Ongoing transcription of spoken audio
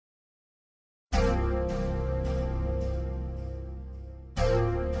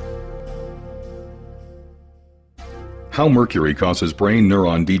How mercury causes brain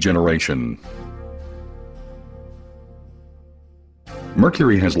neuron degeneration.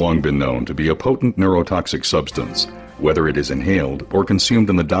 Mercury has long been known to be a potent neurotoxic substance, whether it is inhaled or consumed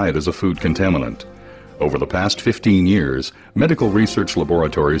in the diet as a food contaminant. Over the past 15 years, medical research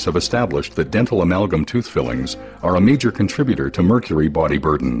laboratories have established that dental amalgam tooth fillings are a major contributor to mercury body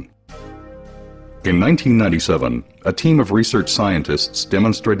burden. In 1997, a team of research scientists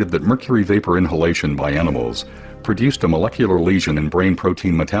demonstrated that mercury vapor inhalation by animals produced a molecular lesion in brain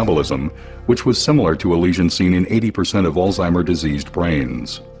protein metabolism, which was similar to a lesion seen in 80% of Alzheimer's diseased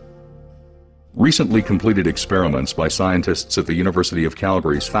brains. Recently completed experiments by scientists at the University of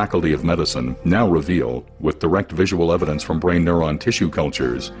Calgary's Faculty of Medicine now reveal, with direct visual evidence from brain neuron tissue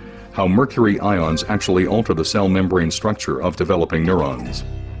cultures, how mercury ions actually alter the cell membrane structure of developing neurons.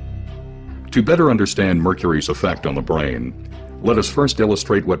 To better understand mercury's effect on the brain, let us first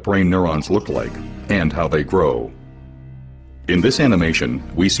illustrate what brain neurons look like and how they grow. In this animation,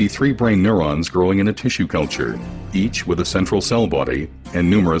 we see 3 brain neurons growing in a tissue culture, each with a central cell body and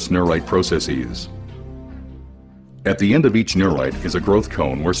numerous neurite processes. At the end of each neurite is a growth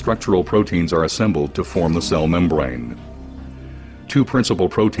cone where structural proteins are assembled to form the cell membrane. 2 principal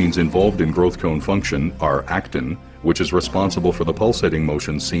proteins involved in growth cone function are actin, which is responsible for the pulsating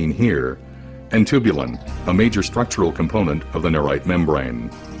motion seen here, and tubulin, a major structural component of the neurite membrane.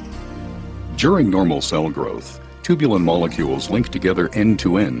 During normal cell growth, tubulin molecules link together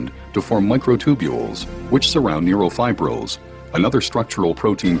end-to-end to form microtubules, which surround neurofibrils, another structural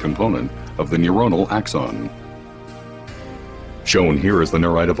protein component of the neuronal axon. Shown here is the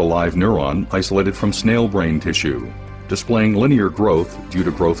neurite of a live neuron isolated from snail brain tissue, displaying linear growth due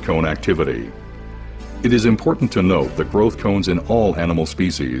to growth cone activity. It is important to note that growth cones in all animal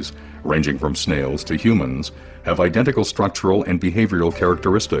species, ranging from snails to humans, have identical structural and behavioral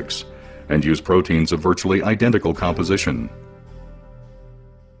characteristics and use proteins of virtually identical composition.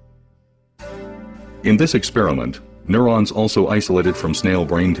 In this experiment, neurons also isolated from snail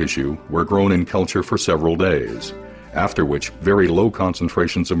brain tissue were grown in culture for several days, after which very low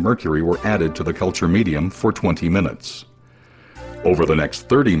concentrations of mercury were added to the culture medium for 20 minutes. Over the next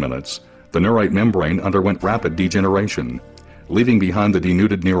 30 minutes, the neurite membrane underwent rapid degeneration, leaving behind the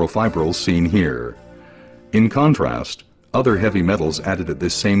denuded neurofibrils seen here. In contrast, other heavy metals added at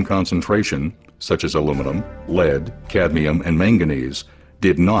this same concentration, such as aluminum, lead, cadmium, and manganese,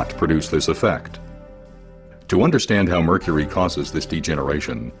 did not produce this effect. To understand how mercury causes this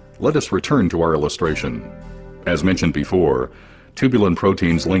degeneration, let us return to our illustration. As mentioned before, tubulin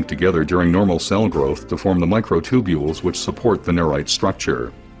proteins link together during normal cell growth to form the microtubules which support the neurite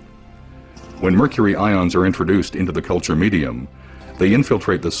structure. When mercury ions are introduced into the culture medium, they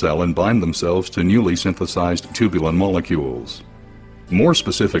infiltrate the cell and bind themselves to newly synthesized tubulin molecules. More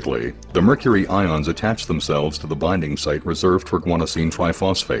specifically, the mercury ions attach themselves to the binding site reserved for guanosine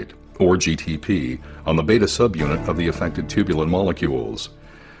triphosphate, or GTP, on the beta subunit of the affected tubulin molecules.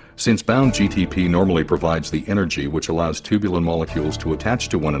 Since bound GTP normally provides the energy which allows tubulin molecules to attach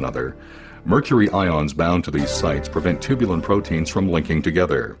to one another, mercury ions bound to these sites prevent tubulin proteins from linking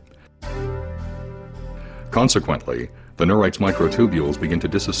together. Consequently, the neurite's microtubules begin to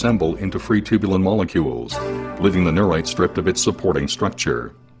disassemble into free tubulin molecules, leaving the neurite stripped of its supporting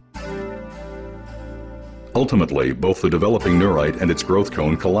structure. Ultimately, both the developing neurite and its growth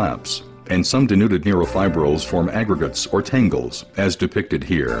cone collapse, and some denuded neurofibrils form aggregates or tangles, as depicted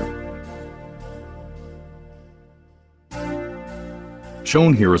here.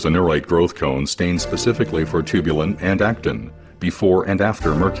 Shown here is a neurite growth cone stained specifically for tubulin and actin, before and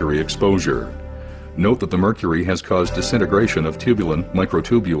after mercury exposure. Note that the mercury has caused disintegration of tubulin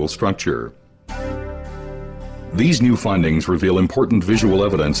microtubule structure. These new findings reveal important visual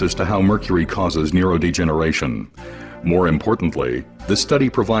evidence as to how mercury causes neurodegeneration. More importantly, this study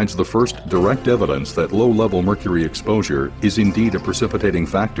provides the first direct evidence that low-level mercury exposure is indeed a precipitating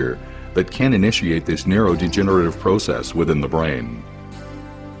factor that can initiate this neurodegenerative process within the brain.